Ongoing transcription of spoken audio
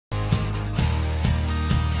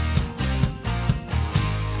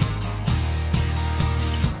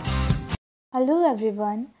Hello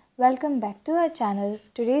everyone, welcome back to our channel.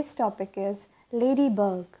 Today's topic is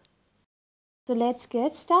Ladybug. So let's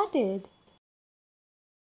get started.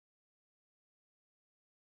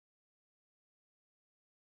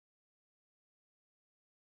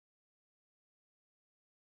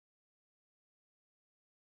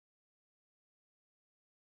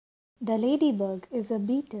 The ladybug is a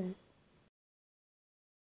beetle.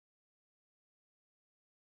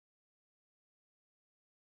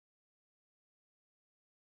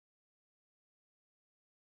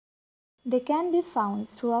 They can be found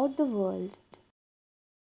throughout the world.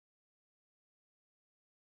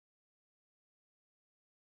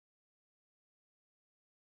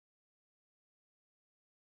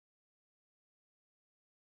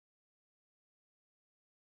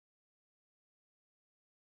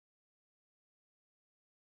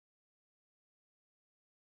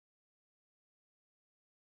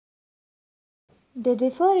 They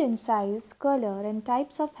differ in size, color, and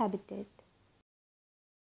types of habitat.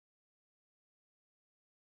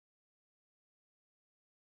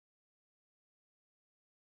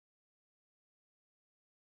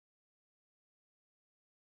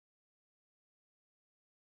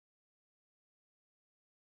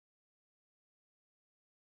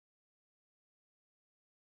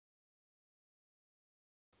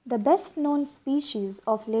 The best known species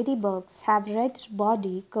of ladybugs have red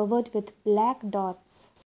body covered with black dots.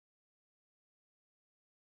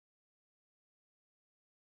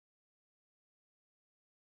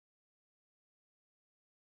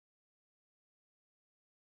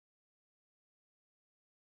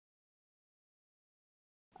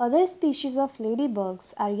 Other species of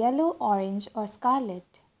ladybugs are yellow, orange, or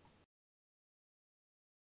scarlet.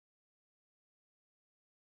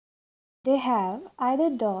 They have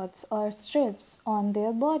either dots or strips on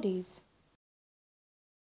their bodies.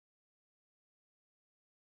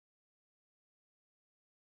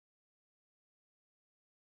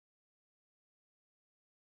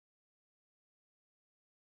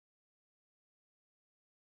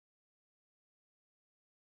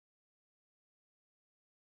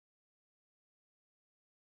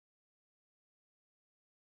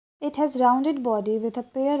 It has rounded body with a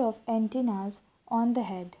pair of antennas on the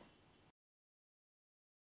head.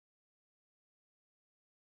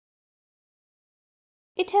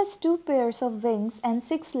 It has two pairs of wings and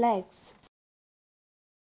 6 legs.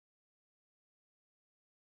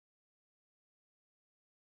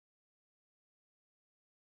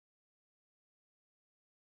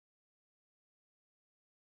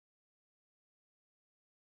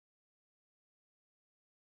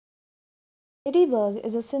 Ladybug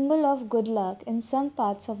is a symbol of good luck in some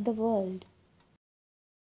parts of the world.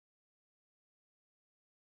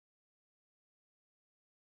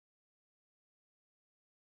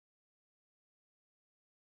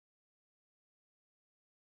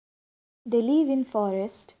 They live in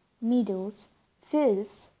forests, meadows,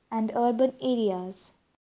 fields, and urban areas.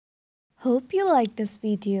 Hope you liked this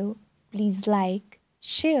video. Please like,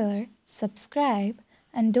 share, subscribe,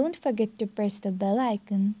 and don't forget to press the bell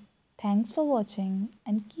icon. Thanks for watching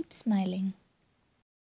and keep smiling.